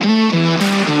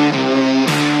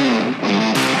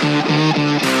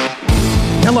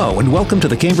and welcome to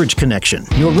the Cambridge Connection,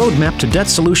 your roadmap to debt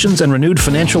solutions and renewed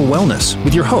financial wellness,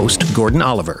 with your host, Gordon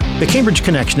Oliver. The Cambridge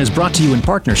Connection is brought to you in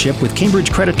partnership with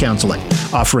Cambridge Credit Counseling,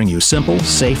 offering you simple,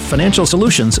 safe financial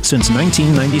solutions since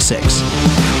 1996.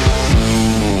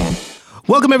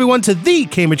 Welcome, everyone, to the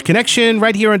Cambridge Connection,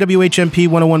 right here on WHMP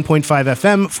 101.5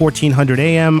 FM, 1400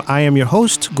 AM. I am your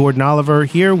host, Gordon Oliver,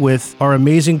 here with our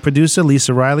amazing producer,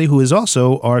 Lisa Riley, who is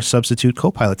also our substitute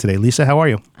co-pilot today. Lisa, how are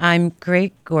you? I'm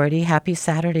great, Gordy. Happy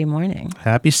Saturday morning.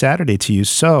 Happy Saturday to you.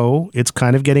 So it's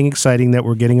kind of getting exciting that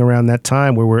we're getting around that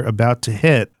time where we're about to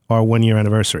hit our one-year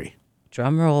anniversary.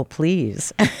 Drum roll,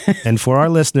 please. And for our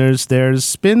listeners,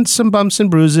 there's been some bumps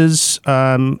and bruises.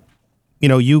 You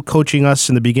know, you coaching us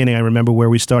in the beginning, I remember where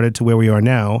we started to where we are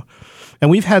now. And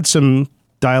we've had some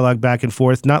dialogue back and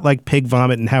forth, not like Pig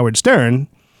Vomit and Howard Stern,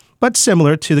 but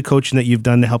similar to the coaching that you've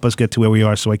done to help us get to where we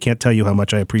are. So I can't tell you how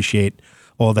much I appreciate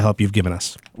all the help you've given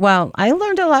us. Well, I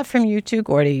learned a lot from you too,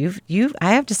 Gordy.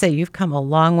 I have to say, you've come a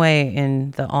long way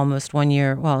in the almost 1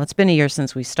 year. Well, it's been a year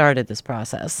since we started this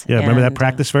process. Yeah, remember that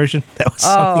practice version? That was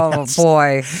oh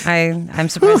boy, I'm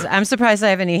surprised. I'm surprised I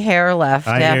have any hair left.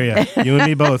 I hear you. You and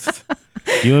me both.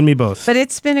 You and me both. But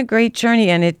it's been a great journey,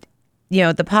 and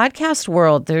the podcast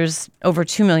world, there's over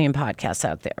 2 million podcasts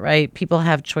out there, right? People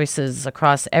have choices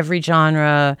across every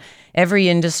genre, every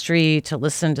industry to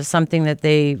listen to something that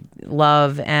they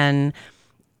love. And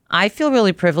I feel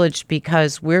really privileged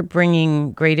because we're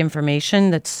bringing great information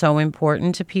that's so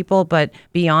important to people. But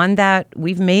beyond that,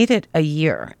 we've made it a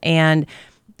year. And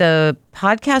the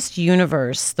podcast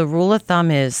universe, the rule of thumb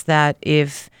is that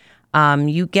if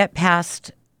you get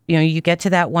past you get to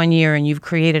that 1 year and you've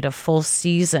created a full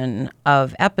season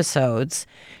of episodes,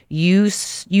 you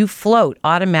float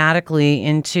automatically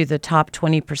into the top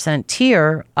 20%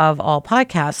 tier of all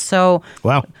podcasts. So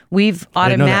wow, we've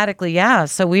automatically,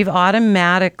 we've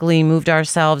automatically moved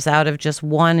ourselves out of just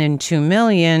 1 in 2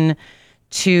 million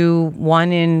to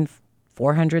 1 in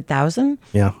 400,000.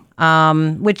 Yeah.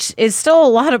 Which is still a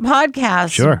lot of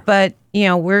podcasts. Sure. But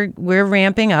we're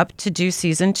ramping up to do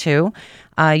season 2.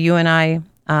 You and I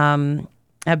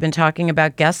have been talking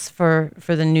about guests for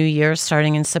the new year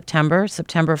starting in September.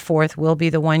 September 4th will be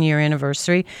the 1 year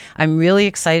anniversary. I'm really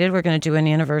excited. We're going to do an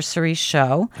anniversary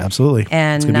show. Absolutely.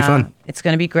 And it's going to be fun. It's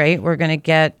going to be great. We're going to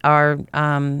get our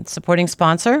supporting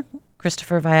sponsor,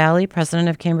 Christopher Viali, president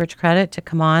of Cambridge Credit, to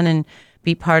come on and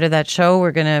be part of that show.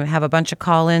 We're going to have a bunch of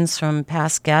call-ins from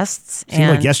past guests. Seemed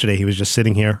like yesterday he was just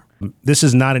sitting here. This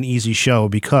is not an easy show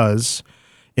because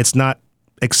it's not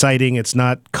exciting. It's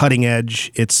not cutting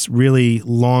edge. It's really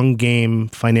long game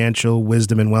financial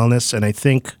wisdom and wellness. And I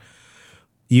think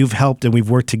you've helped and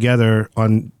we've worked together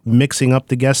on mixing up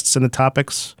the guests and the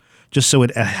topics just so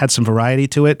it had some variety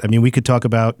to it. I mean, we could talk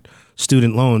about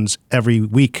student loans every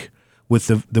week with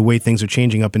the way things are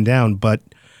changing up and down, but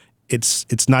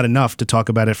it's not enough to talk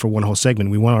about it for one whole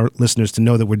segment. We want our listeners to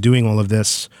know that we're doing all of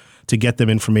this to get them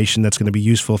information that's going to be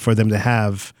useful for them to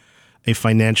have a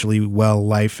financially well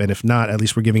life. And if not, at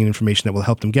least we're giving information that will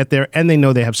help them get there. And they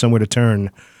know they have somewhere to turn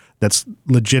that's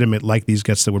legitimate, like these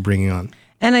guests that we're bringing on.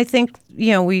 And I think,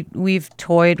 we've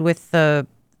toyed with and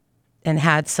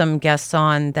had some guests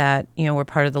on that, were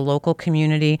part of the local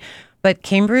community. But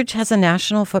Cambridge has a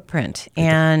national footprint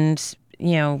and,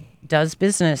 does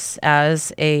business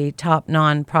as a top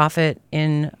nonprofit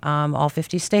in all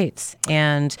 50 states.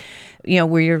 And,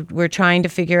 we're trying to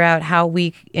figure out how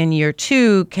we, in year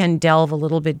 2, can delve a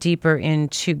little bit deeper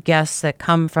into guests that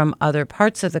come from other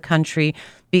parts of the country,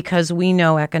 because we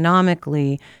know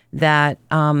economically that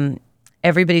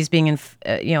everybody's being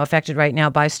affected right now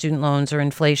by student loans or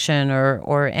inflation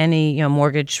or any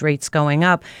mortgage rates going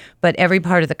up, but every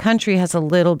part of the country has a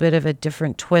little bit of a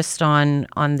different twist on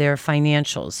their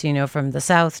financials, from the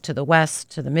South to the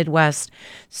West to the Midwest.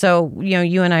 So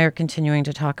you and I are continuing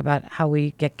to talk about how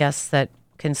we get guests that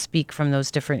can speak from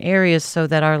those different areas so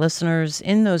that our listeners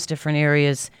in those different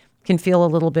areas can feel a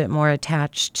little bit more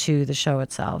attached to the show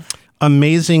itself.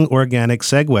 Amazing organic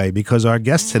segue, because our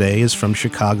guest today is from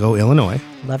Chicago, Illinois.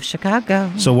 Love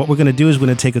Chicago. So what we're going to do is we're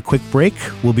going to take a quick break.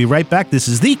 We'll be right back. This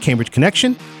is the Cambridge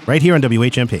Connection, right here on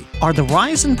WHMP. Are the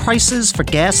rise in prices for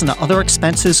gas and other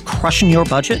expenses crushing your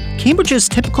budget? Cambridge's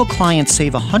typical clients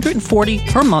save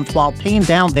 $140 per month while paying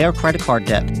down their credit card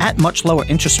debt at much lower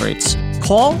interest rates.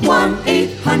 Call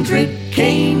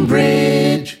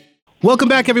 1-800-CAMBRIDGE. Welcome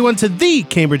back, everyone, to the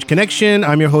Cambridge Connection.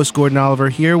 I'm your host, Gordon Oliver,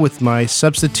 here with my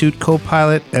substitute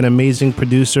co-pilot and amazing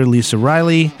producer, Lisa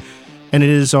Riley. And it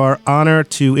is our honor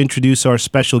to introduce our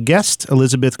special guest,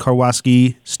 Elizabeth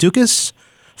Karwoski-Stukas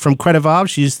from Credivav.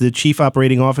 She's the Chief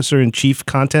Operating Officer and Chief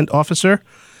Content Officer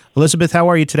Elizabeth, how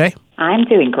are you today? I'm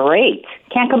doing great.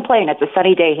 Can't complain. It's a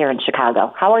sunny day here in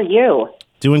Chicago. How are you?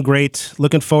 Doing great.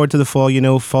 Looking forward to the fall. You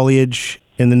know, foliage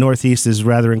in the Northeast is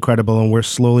rather incredible, and we're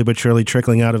slowly but surely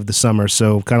trickling out of the summer,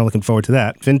 so kind of looking forward to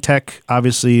that. FinTech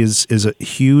obviously is a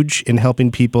huge in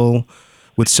helping people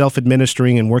with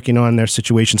self-administering and working on their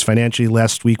situations financially.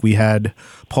 Last week we had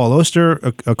Paul Oster,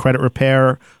 a credit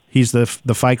repair. He's the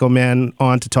FICO man,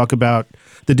 on to talk about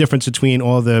the difference between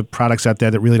all the products out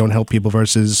there that really don't help people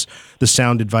versus the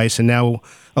sound advice. And now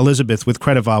Elizabeth with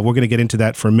CreditVault. We're going to get into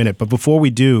that for a minute. But before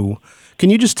we do, can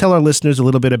you just tell our listeners a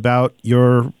little bit about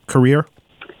your career?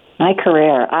 My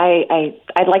career,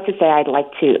 I'd like to say I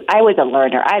was a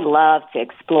learner. I love to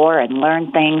explore and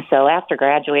learn things. So after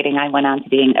graduating, I went on to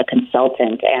being a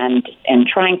consultant and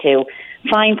trying to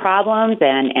find problems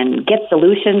and get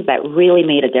solutions that really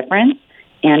made a difference.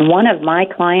 And one of my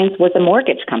clients was a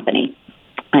mortgage company.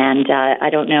 And I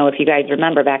don't know if you guys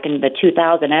remember, back in the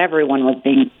 2000, everyone was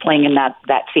playing in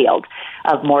that field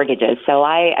of mortgages. So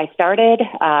I started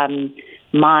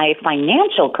my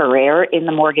financial career in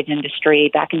the mortgage industry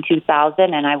back in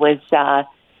 2000, and I was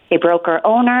a broker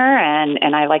owner,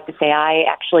 and I like to say I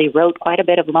actually wrote quite a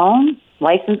bit of loans,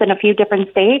 licensed in a few different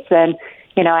states, and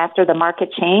after the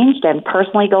market changed and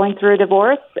personally going through a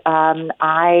divorce,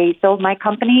 I sold my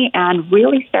company and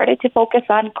really started to focus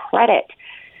on credit.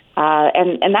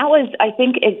 And that was, I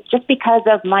think, it's just because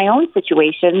of my own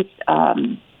situations.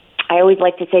 I always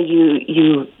like to say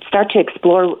you start to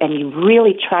explore and you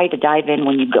really try to dive in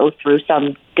when you go through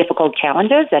some difficult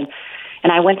challenges. And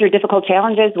I went through difficult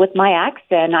challenges with my ex,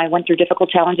 and I went through difficult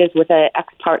challenges with an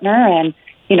ex-partner. And,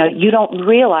 you don't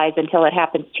realize until it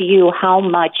happens to you how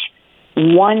much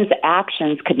one's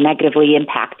actions could negatively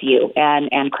impact you.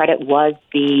 And credit was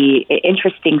the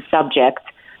interesting subject,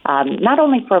 not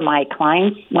only for my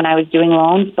clients when I was doing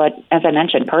loans, but as I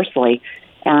mentioned, personally.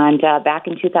 And back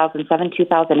in 2007,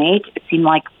 2008, it seemed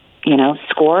like,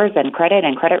 scores and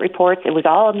credit reports, it was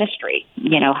all a mystery.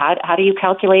 How do you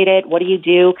calculate it? What do you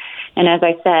do? And as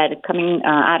I said, coming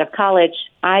out of college,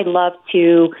 I love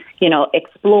to,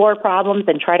 explore problems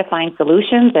and try to find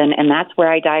solutions. And that's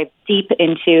where I dive deep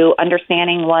into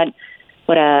understanding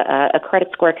what a credit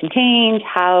score contained,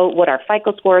 what our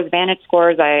FICO scores, Vantage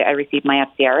scores. I received my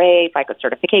FCRA, FICO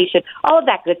certification, all of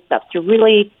that good stuff to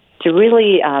really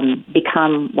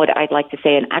become what I'd like to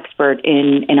say an expert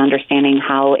in understanding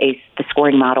how the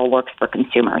scoring model works for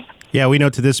consumers. Yeah, we know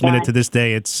to this minute, to this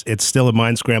day, it's still a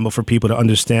mind scramble for people to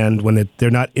understand when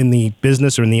they're not in the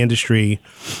business or in the industry,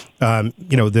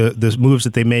 the moves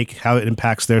that they make, how it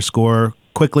impacts their score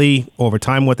quickly over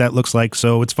time, what that looks like.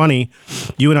 So it's funny,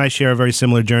 you and I share a very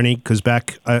similar journey because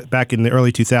back in the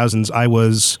early 2000s, I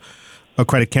was a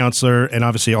credit counselor, and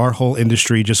obviously our whole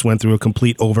industry just went through a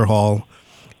complete overhaul.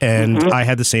 And I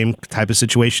had the same type of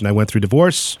situation. I went through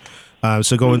divorce.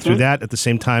 So going through that at the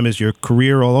same time as your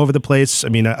career all over the place. I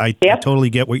mean, I totally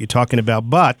get what you're talking about.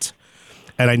 But,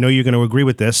 and I know you're going to agree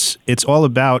with this, it's all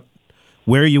about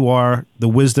where you are, the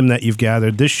wisdom that you've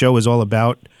gathered. This show is all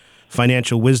about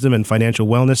financial wisdom and financial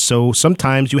wellness. So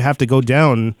sometimes you have to go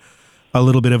down a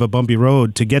little bit of a bumpy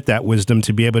road to get that wisdom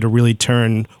to be able to really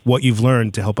turn what you've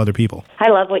learned to help other people. I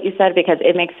love what you said because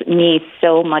it makes me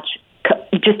so much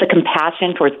just the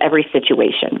compassion towards every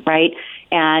situation, right?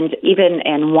 And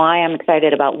why I'm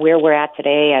excited about where we're at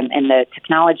today and the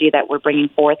technology that we're bringing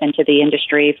forth into the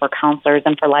industry for counselors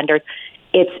and for lenders.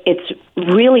 It's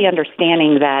really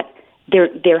understanding that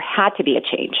there had to be a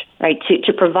change, right?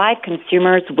 To provide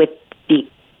consumers with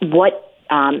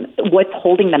what's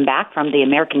holding them back from the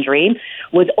American dream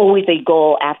was always a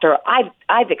goal after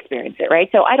I've experienced it, right?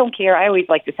 So I don't care. I always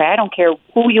like to say, I don't care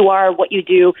who you are, what you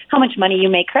do, how much money you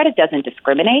make. Credit doesn't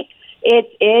discriminate.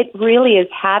 It really is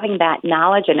having that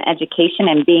knowledge and education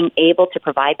and being able to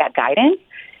provide that guidance.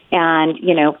 And,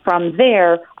 from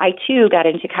there, I too got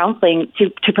into counseling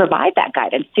to provide that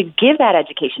guidance, to give that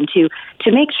education,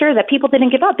 to make sure that people didn't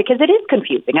give up because it is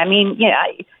confusing. I mean,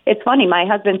 it's funny. My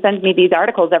husband sends me these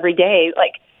articles every day,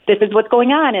 like, this is what's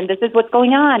going on and this is what's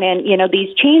going on and,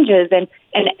 these changes. And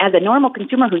as a normal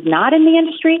consumer who's not in the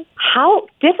industry, how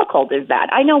difficult is that?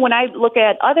 I know when I look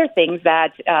at other things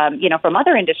that, from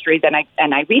other industries and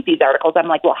I read these articles, I'm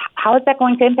like, well, how is that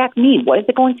going to impact me? What is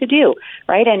it going to do?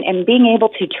 Right. And being able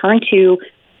to turn to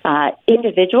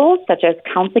individuals such as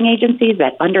counseling agencies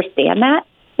that understand that,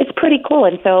 it's pretty cool.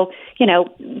 And so,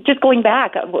 just going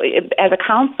back as a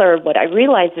counselor, what I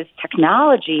realized is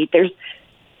technology,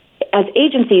 as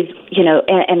agencies,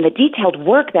 and the detailed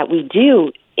work that we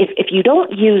do, if you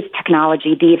don't use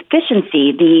technology, the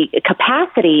efficiency, the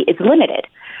capacity is limited.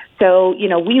 So,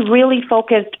 we really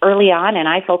focused early on, and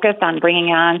I focused on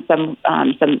bringing on some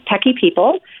techie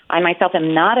people. I myself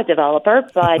am not a developer,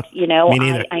 but,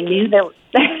 I knew that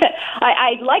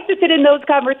I like to sit in those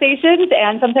conversations,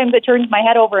 and sometimes it turns my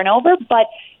head over and over. But,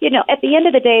 at the end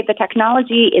of the day, the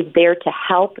technology is there to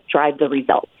help drive the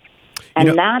results. And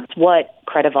that's what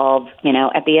CredEvolve,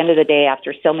 at the end of the day,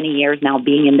 after so many years now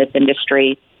being in this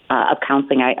industry of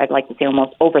counseling, I'd like to say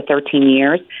almost over 13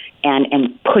 years,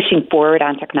 and pushing forward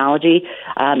on technology,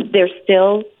 there's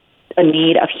still a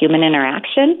need of human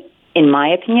interaction, in my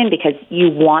opinion, because you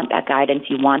want that guidance,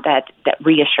 you want that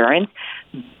reassurance.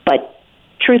 But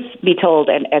truth be told,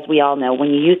 and as we all know,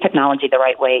 when you use technology the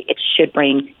right way, it should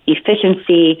bring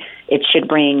efficiency. It should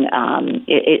bring,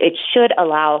 it should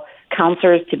allow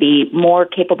counselors to be more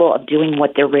capable of doing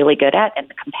what they're really good at, and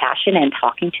the compassion and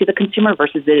talking to the consumer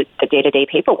versus the day-to-day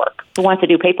paperwork. Who wants to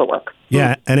do paperwork?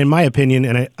 Yeah, and in my opinion,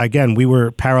 and again, we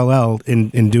were parallel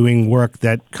in doing work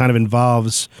that kind of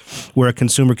involves where a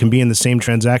consumer can be in the same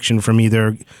transaction from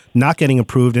either not getting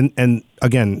approved, and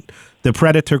again, the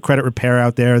predator credit repair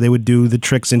out there, they would do the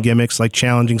tricks and gimmicks like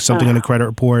challenging something on a credit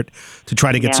report to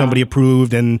try to get somebody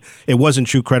approved, and it wasn't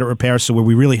true credit repair, so were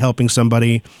we really helping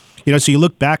somebody? So you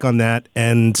look back on that,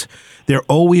 and there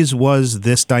always was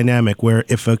this dynamic where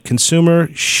if a consumer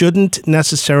shouldn't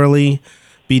necessarily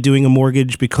be doing a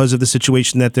mortgage because of the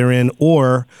situation that they're in,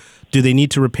 or do they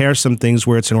need to repair some things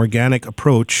where it's an organic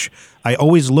approach, I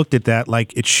always looked at that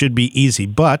like it should be easy.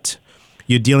 But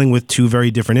you're dealing with two very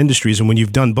different industries, and when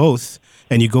you've done both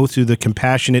and you go through the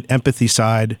compassionate empathy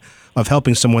side of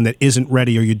helping someone that isn't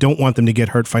ready, or you don't want them to get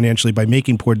hurt financially by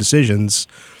making poor decisions,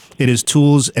 it is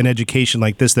tools and education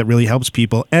like this that really helps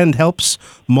people and helps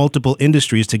multiple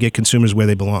industries to get consumers where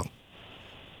they belong.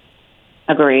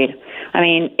 Agreed. I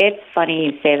mean, it's funny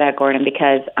you say that, Gordon,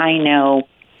 because I know,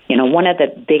 one of the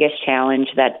biggest challenge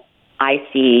that I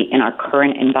see in our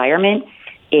current environment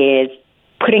is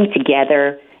putting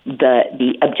together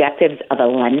the objectives of a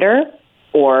lender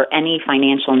or any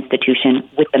financial institution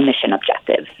with the mission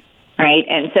objectives. Right.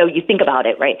 And so you think about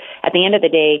it, right? At the end of the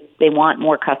day, they want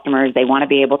more customers. They want to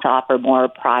be able to offer more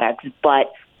products,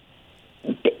 but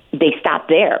they stop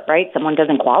there, right? Someone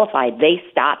doesn't qualify. They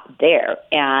stop there.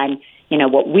 And,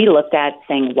 what we looked at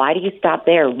saying, why do you stop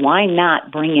there? Why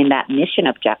not bring in that mission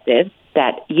objective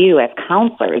that you as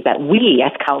counselors, that we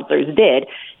as counselors did,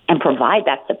 and provide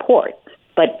that support?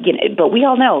 But we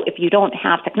all know if you don't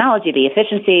have technology, the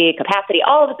efficiency, capacity,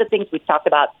 all of the things we've talked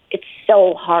about, it's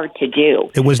so hard to do.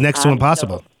 It was next to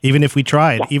impossible. Even if we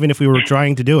tried, even if we were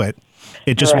trying to do it,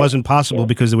 it just wasn't possible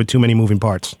because there were too many moving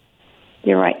parts.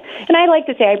 You're right. And I like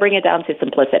to say I bring it down to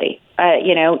simplicity.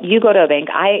 You go to a bank,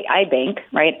 I bank,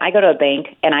 right? I go to a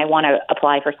bank and I want to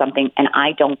apply for something and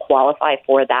I don't qualify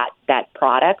for that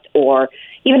product, or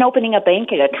even opening a bank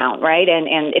account, right?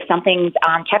 And if something's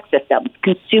on check systems,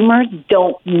 consumers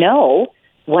don't know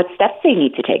what steps they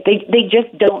need to take. They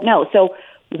just don't know. So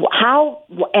how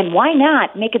and why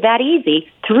not make it that easy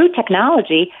through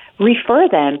technology? Refer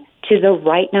them to the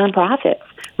right nonprofits.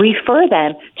 Refer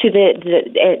them to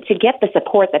to get the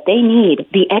support that they need,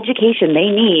 the education they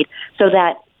need, so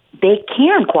that they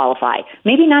can qualify.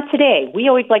 Maybe not today. We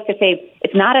always like to say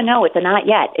it's not a no, it's a not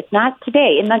yet. It's not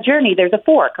today. In the journey, there's a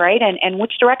fork, right? And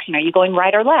which direction? Are you going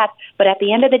right or left? But at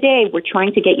the end of the day, we're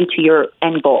trying to get you to your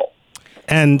end goal.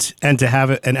 And to have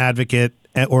an advocate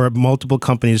or multiple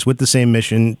companies with the same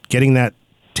mission, getting that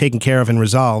taken care of and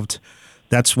resolved,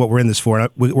 that's what we're in this for.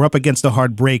 We're up against a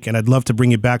hard break, and I'd love to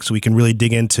bring you back so we can really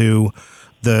dig into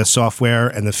the software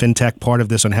and the fintech part of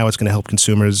this on how it's going to help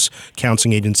consumers,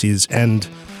 counseling agencies, and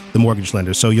the mortgage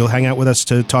lenders. So you'll hang out with us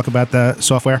to talk about the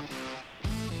software?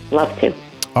 Love to.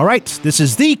 All right. This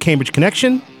is the Cambridge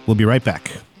Connection. We'll be right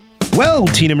back. Well,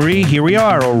 Tina Marie, here we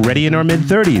are, already in our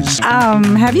mid-30s.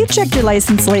 Have you checked your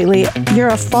license lately? You're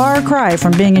a far cry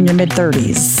from being in your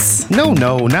mid-30s.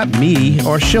 No, not me.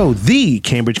 Our show, The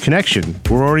Cambridge Connection.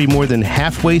 We're already more than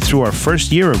halfway through our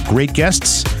first year of great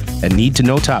guests and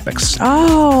need-to-know topics.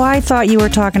 Oh, I thought you were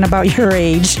talking about your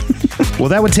age. Well,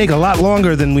 that would take a lot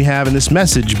longer than we have in this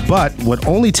message, but what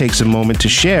only takes a moment to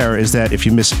share is that if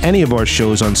you miss any of our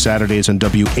shows on Saturdays on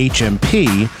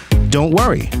WHMP, don't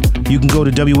worry. You can go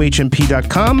to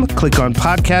WHMP.com, click on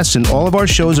podcasts, and all of our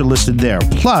shows are listed there.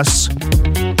 Plus,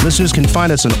 listeners can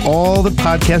find us on all the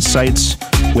podcast sites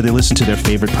where they listen to their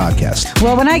favorite podcast.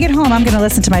 Well, when I get home, I'm going to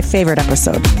listen to my favorite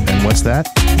episode. And what's that?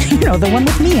 The one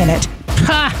with me in it.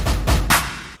 Ha!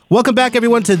 Welcome back,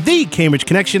 everyone, to The Cambridge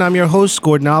Connection. I'm your host,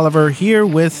 Gordon Oliver, here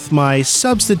with my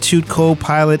substitute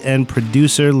co-pilot and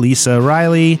producer, Lisa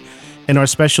Riley, and our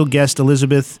special guest,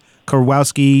 Elizabeth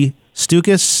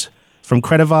Korwowski-Stukas from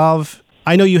CredEvolve.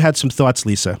 I know you had some thoughts,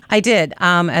 Lisa. I did.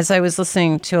 As I was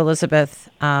listening to Elizabeth,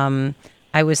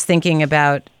 I was thinking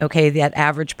about, okay, that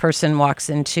average person walks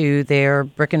into their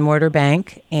brick and mortar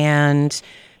bank and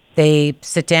they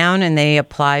sit down and they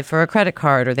apply for a credit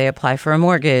card or they apply for a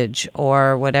mortgage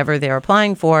or whatever they're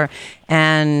applying for.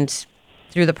 And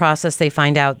through the process, they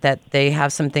find out that they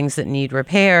have some things that need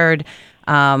repaired.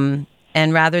 And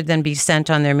rather than be sent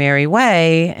on their merry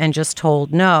way and just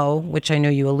told no, which I know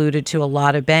you alluded to a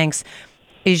lot of banks,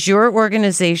 is your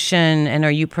organization and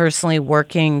are you personally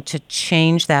working to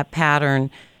change that pattern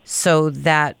so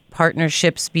that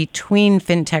partnerships between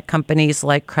fintech companies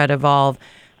like Credivolve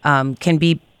can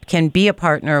be a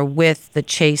partner with the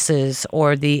Chases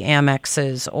or the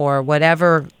Amexes or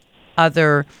whatever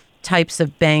other types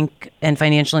of bank and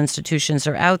financial institutions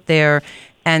are out there,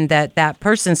 and that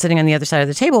person sitting on the other side of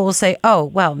the table will say, oh,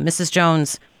 well, Mrs.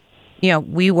 Jones,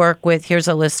 we work with, here's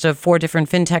a list of 4 different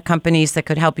fintech companies that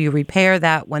could help you repair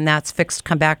that. When that's fixed,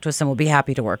 come back to us and we'll be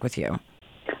happy to work with you.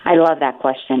 I love that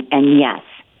question. And yes,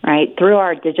 right, through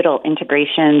our digital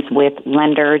integrations with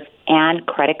lenders and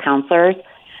credit counselors,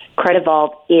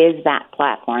 Credivolve is that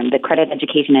platform, the credit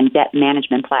education and debt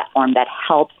management platform that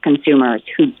helps consumers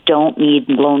who don't meet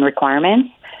loan requirements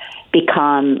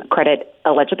become credit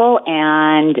eligible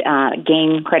and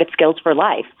gain credit skills for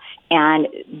life. And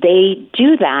they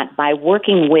do that by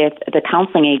working with the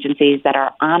counseling agencies that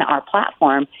are on our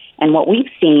platform. And what we've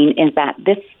seen is that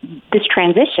this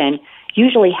transition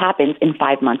usually happens in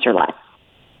 5 months or less.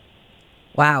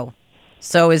 Wow.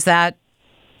 So is that,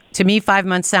 to me, 5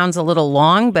 months sounds a little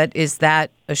long, but is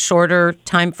that a shorter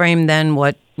time frame than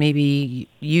what maybe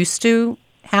used to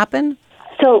happen?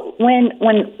 So when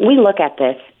we look at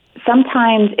this,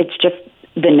 sometimes it's just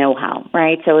the know-how,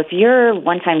 right? So if you're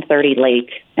one time 30 late,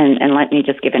 and let me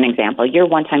just give an example, you're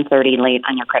one time 30 late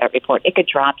on your credit report, it could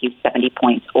drop you 70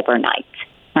 points overnight,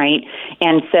 right?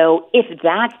 And so if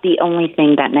that's the only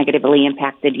thing that negatively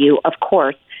impacted you, of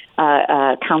course,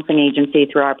 a counseling agency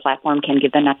through our platform can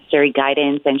give the necessary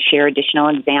guidance and share additional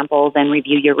examples and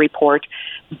review your report.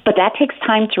 But that takes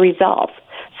time to resolve.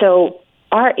 So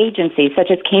our agencies, such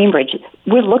as Cambridge,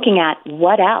 we're looking at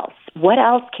what else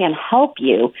can help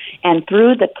you. And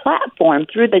through the platform,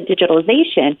 through the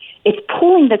digitalization, it's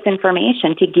pulling this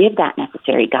information to give that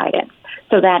necessary guidance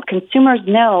so that consumers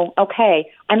know, okay,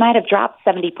 I might have dropped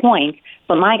 70 points,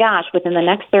 but my gosh, within the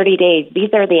next 30 days, these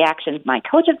are the actions my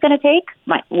coach is going to take,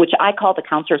 which I call the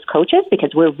counselors coaches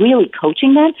because we're really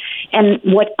coaching them, and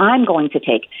what I'm going to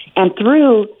take. And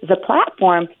through the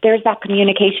platform, there's that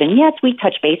communication. Yes, we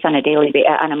touch base on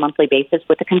a monthly basis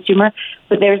with the consumer,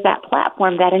 but there's that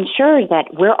platform that ensures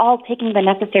that we're all taking the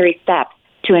necessary steps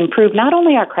to improve not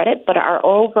only our credit, but our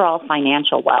overall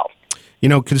financial wealth.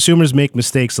 Consumers make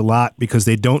mistakes a lot because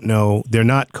they don't know, they're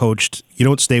not coached, you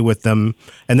don't stay with them.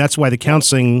 And that's why the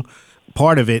counseling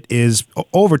part of it is,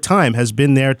 over time, has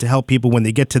been there to help people when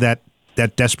they get to that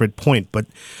desperate point. But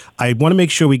I want to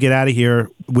make sure we get out of here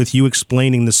with you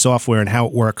explaining the software and how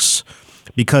it works,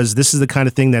 because this is the kind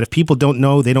of thing that if people don't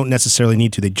know, they don't necessarily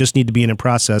need to. They just need to be in a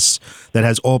process that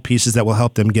has all pieces that will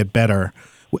help them get better,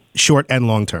 short and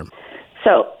long term.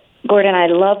 So, Gordon, I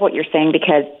love what you're saying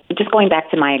because just going back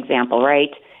to my example,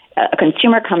 right? A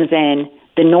consumer comes in,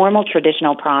 the normal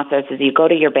traditional process is you go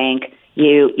to your bank,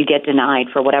 you get denied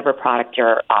for whatever product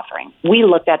you're offering. We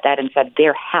looked at that and said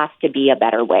there has to be a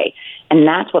better way. And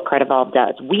that's what Credivolve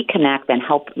does. We connect and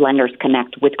help lenders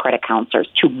connect with credit counselors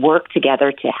to work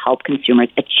together to help consumers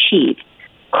achieve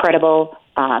credible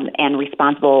and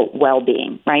responsible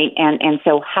well-being, right? And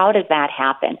so how does that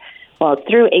happen? Well,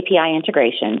 through API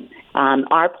integration.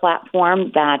 Our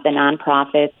platform that the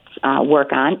nonprofits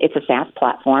work on, it's a SaaS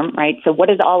platform, right? So what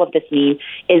does all of this mean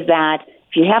is that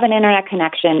if you have an internet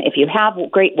connection, if you have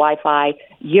great Wi-Fi,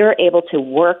 you're able to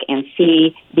work and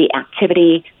see the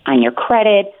activity on your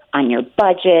credit, on your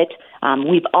budget.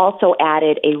 We've also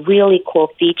added a really cool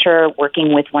feature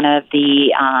working with one of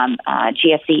the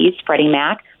GSEs, Freddie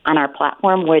Mac, on our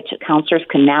platform, which counselors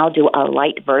can now do a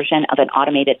light version of an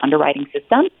automated underwriting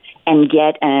system and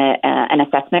get an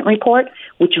assessment report,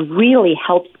 which really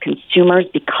helps consumers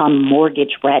become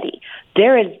mortgage ready.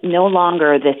 There is no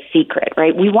longer this secret,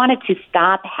 right? We wanted to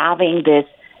stop having this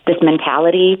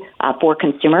mentality for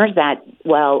consumers that,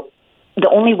 well, the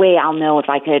only way I'll know if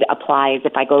I could apply is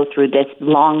if I go through this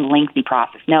long, lengthy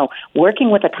process. No,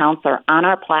 working with a counselor on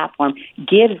our platform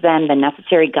gives them the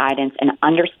necessary guidance and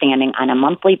understanding on a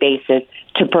monthly basis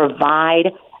to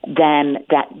provide them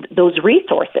those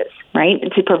resources, right?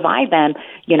 To provide them,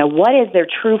 what is their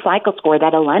true FICO score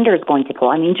that a lender is going to pull.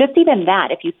 I mean, just even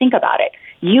that, if you think about it,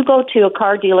 you go to a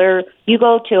car dealer, you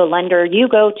go to a lender, you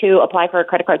go to apply for a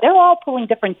credit card, they're all pulling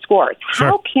different scores. Sure.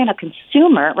 How can a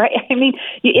consumer, right? I mean,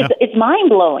 it's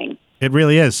mind-blowing. It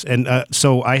really is. And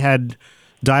so I had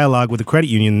dialogue with the credit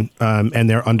union and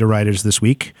their underwriters this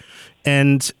week,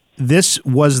 and this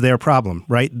was their problem,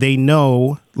 right? They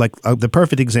know, like the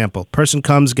perfect example, person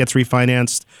comes, gets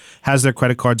refinanced, has their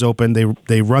credit cards open,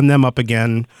 they run them up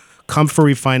again, come for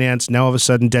refinance, now all of a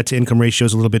sudden debt to income ratio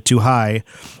is a little bit too high,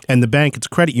 and the bank, it's a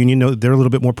credit union, they're a little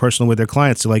bit more personal with their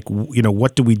clients. They're like,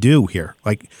 what do we do here?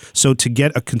 Like, so to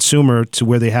get a consumer to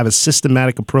where they have a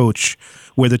systematic approach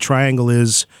where the triangle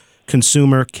is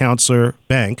consumer, counselor,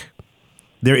 bank,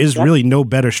 there is really no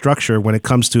better structure when it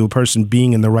comes to a person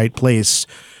being in the right place,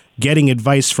 getting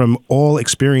advice from all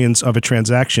experience of a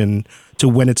transaction to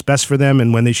when it's best for them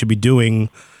and when they should be doing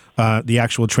the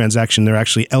actual transaction they're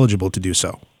actually eligible to do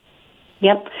so.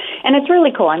 Yep. And it's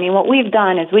really cool. I mean, what we've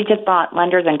done is we just brought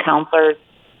lenders and counselors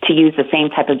to use the same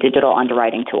type of digital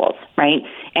underwriting tools, right?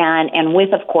 And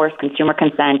with, of course, consumer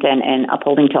consent and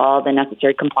upholding to all the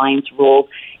necessary compliance rules,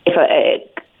 if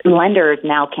lenders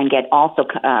now can get also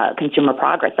consumer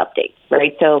progress updates,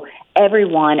 right? So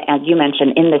everyone, as you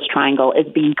mentioned, in this triangle is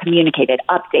being communicated,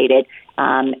 updated,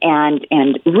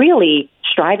 and really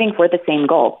striving for the same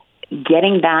goal,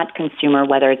 getting that consumer,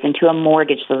 whether it's into a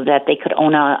mortgage so that they could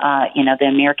own the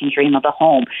American dream of a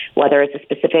home, whether it's a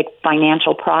specific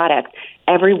financial product,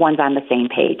 everyone's on the same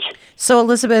page. So,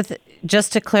 Elizabeth,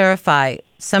 just to clarify,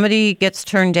 somebody gets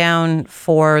turned down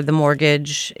for the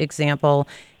mortgage example,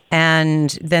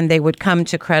 and then they would come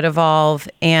to Credivolve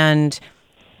and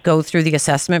go through the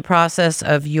assessment process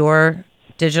of your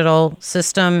digital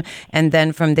system, and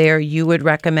then from there you would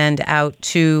recommend out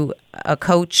to a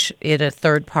coach at a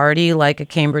third party like a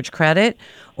Cambridge Credit,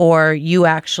 or you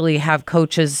actually have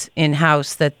coaches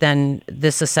in-house that then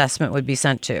this assessment would be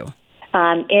sent to?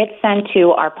 It's sent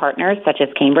to our partners such as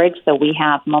Cambridge. So we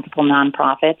have multiple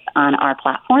nonprofits on our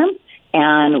platform,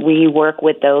 and we work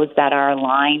with those that are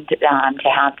aligned to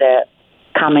have the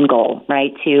common goal,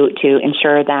 right? To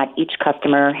ensure that each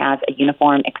customer has a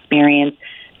uniform experience,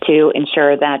 to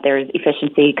ensure that there's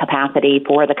efficiency, capacity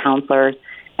for the counselors,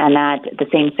 and that the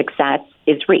same success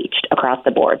is reached across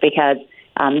the board. Because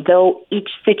though each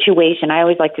situation, I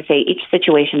always like to say each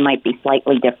situation might be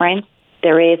slightly different,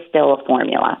 there is still a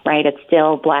formula, right? It's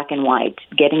still black and white.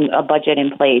 Getting a budget in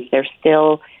place, there's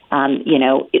still,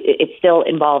 it still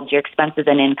involves your expenses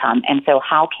and income. And so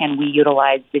how can we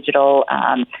utilize digital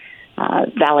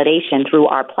validation through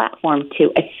our platform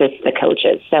to assist the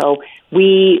coaches? So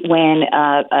when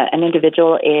an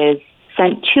individual is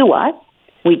sent to us,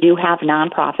 we do have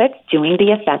nonprofits doing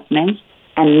the assessments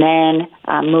and then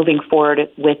moving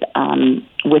forward with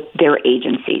their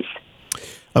agencies.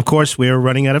 Of course, we are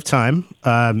running out of time,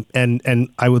 and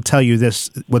I will tell you this,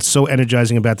 what's so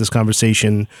energizing about this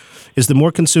conversation is the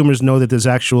more consumers know that there's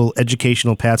actual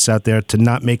educational paths out there to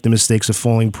not make the mistakes of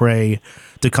falling prey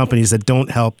to companies that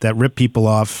don't help, that rip people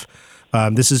off.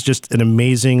 This is just an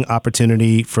amazing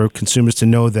opportunity for consumers to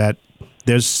know that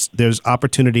there's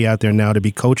opportunity out there now to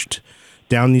be coached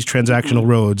down these transactional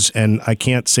roads, and I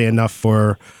can't say enough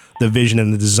for the vision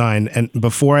and the design. And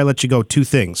before I let you go, two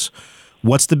things.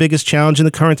 What's the biggest challenge in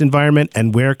the current environment,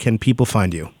 and where can people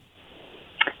find you?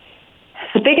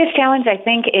 The biggest challenge, I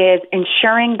think, is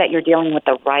ensuring that you're dealing with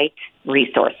the right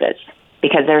resources,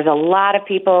 because there's a lot of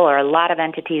people or a lot of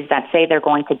entities that say they're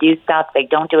going to do stuff. They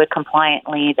don't do it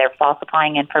compliantly. They're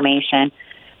falsifying information.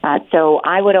 So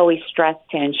I would always stress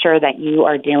to ensure that you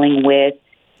are dealing with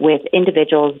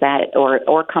individuals that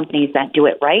or companies that do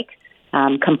it right.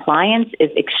 Compliance is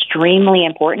extremely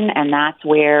important, and that's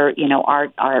where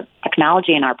our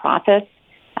technology and our process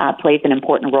plays an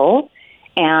important role.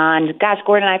 And gosh,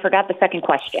 Gordon, I forgot the second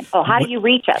question. Oh, how do you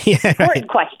reach us? Yeah, important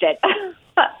question.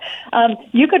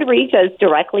 You could reach us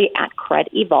directly at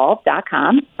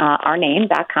credivolve.com, our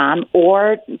name.com,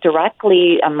 or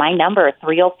directly my number,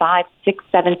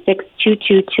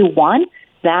 305-676-2221.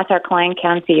 That's our client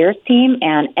concierge team.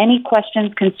 And any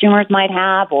questions consumers might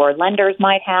have or lenders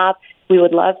might have, we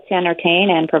would love to entertain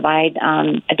and provide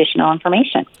additional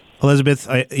information. Elizabeth,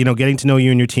 getting to know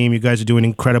you and your team, you guys are doing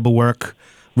incredible work.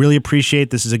 Really appreciate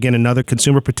this. Is again another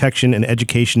consumer protection and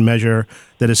education measure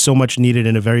that is so much needed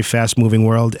in a very fast-moving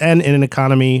world and in an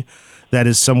economy that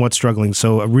is somewhat struggling.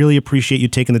 So I really appreciate you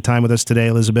taking the time with us today,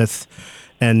 Elizabeth.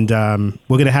 And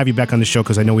we're going to have you back on the show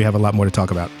because I know we have a lot more to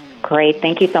talk about. Great.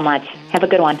 Thank you so much. Have a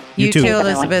good one. You too,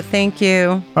 Elizabeth. Thank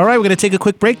you. All right, we're going to take a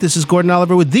quick break. This is Gordon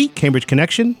Oliver with the Cambridge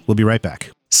Connection. We'll be right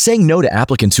back. Saying no to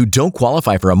applicants who don't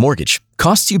qualify for a mortgage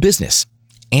costs you business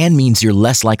and means you're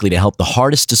less likely to help the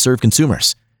hardest to serve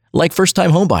consumers, like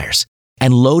first-time homebuyers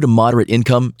and low to moderate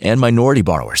income and minority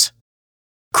borrowers.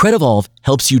 Credivolve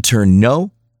helps you turn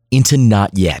no into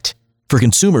not yet for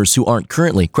consumers who aren't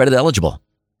currently credit eligible.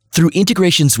 Through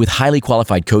integrations with highly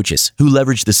qualified coaches who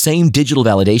leverage the same digital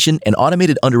validation and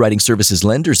automated underwriting services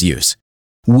lenders use,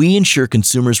 we ensure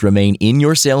consumers remain in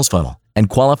your sales funnel and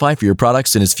qualify for your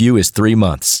products in as few as 3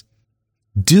 months.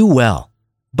 Do well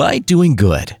by doing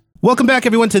good. Welcome back,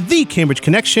 everyone, to the Cambridge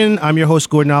Connection. I'm your host,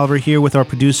 Gordon Oliver, here with our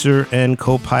producer and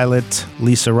co-pilot,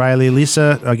 Lisa Riley.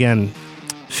 Lisa, again,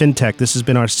 FinTech. This has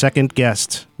been our second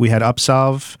guest. We had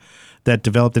Upsolve that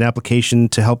developed an application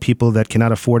to help people that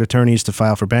cannot afford attorneys to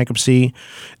file for bankruptcy.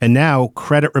 And now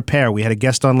Credit Repair. We had a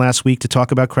guest on last week to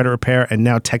talk about credit repair, and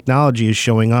now technology is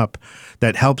showing up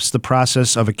that helps the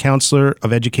process of a counselor,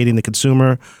 of educating the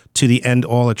consumer, to the end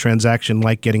all a transaction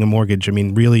like getting a mortgage. I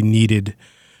mean, really needed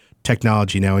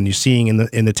technology now. And you're seeing in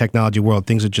the technology world,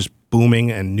 things are just booming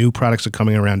and new products are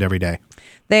coming around every day.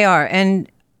 They are.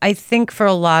 And I think for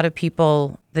a lot of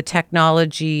people, the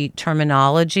technology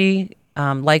terminology,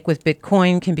 like with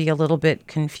Bitcoin, can be a little bit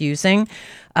confusing.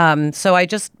 So I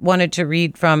just wanted to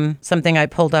read from something I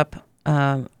pulled up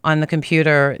on the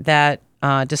computer, that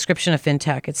description of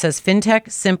FinTech. It says, FinTech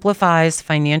simplifies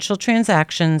financial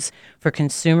transactions for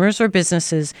consumers or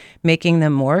businesses, making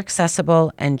them more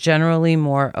accessible and generally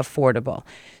more affordable.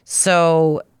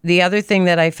 So the other thing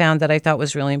that I found that I thought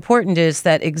was really important is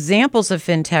that examples of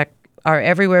FinTech are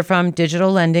everywhere from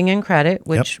digital lending and credit,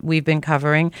 which we've been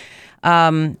covering,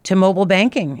 to mobile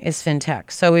banking is FinTech.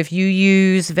 So if you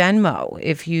use Venmo,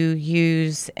 if you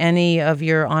use any of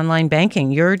your online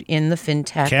banking, you're in the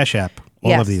FinTech. Cash App,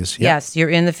 all of these. Yep. Yes, you're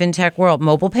in the FinTech world.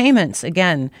 Mobile payments,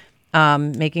 again,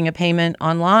 making a payment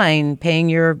online, paying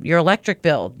your electric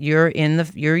bill, you're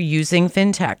using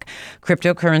FinTech.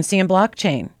 Cryptocurrency and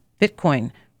blockchain, Bitcoin,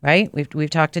 right?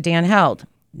 We've talked to Dan Held.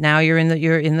 Now you're in the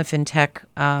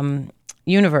FinTech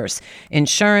universe.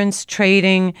 Insurance,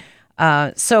 trading.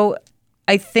 So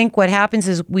I think what happens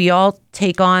is we all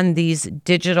take on these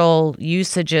digital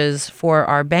usages for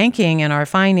our banking and our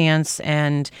finance,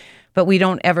 but we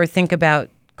don't ever think about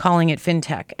calling it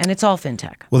FinTech, and it's all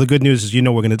FinTech. Well, the good news is, we're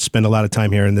going to spend a lot of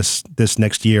time here in this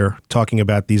next year talking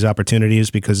about these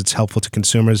opportunities because it's helpful to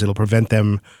consumers. It'll prevent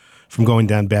them from going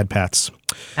down bad paths.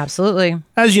 Absolutely.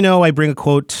 As you know, I bring a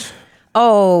quote.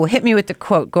 Oh, hit me with the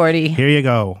quote, Gordy. Here you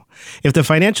go. If the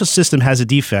financial system has a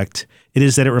defect, it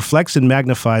is that it reflects and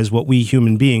magnifies what we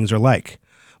human beings are like.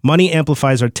 Money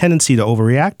amplifies our tendency to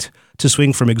overreact, to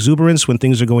swing from exuberance when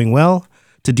things are going well,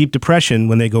 to deep depression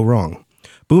when they go wrong.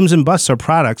 Booms and busts are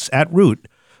products at root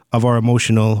of our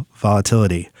emotional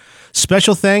volatility.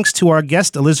 Special thanks to our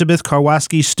guest, Elizabeth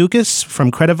Karwoski-Stukas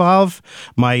from Credivolve,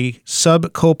 my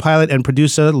sub-co-pilot and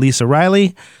producer, Lisa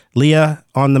Riley, Leah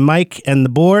on the mic and the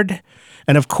board.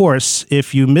 And of course,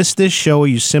 if you missed this show or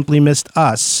you simply missed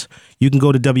us, you can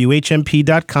go to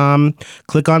WHMP.com,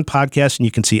 click on podcast, and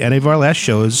you can see any of our last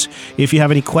shows. If you have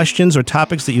any questions or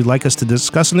topics that you'd like us to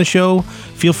discuss on the show,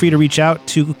 feel free to reach out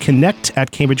to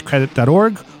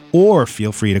connect@cambridgecredit.org, or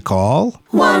feel free to call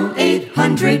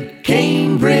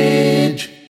 1-800-CAMBRIDGE.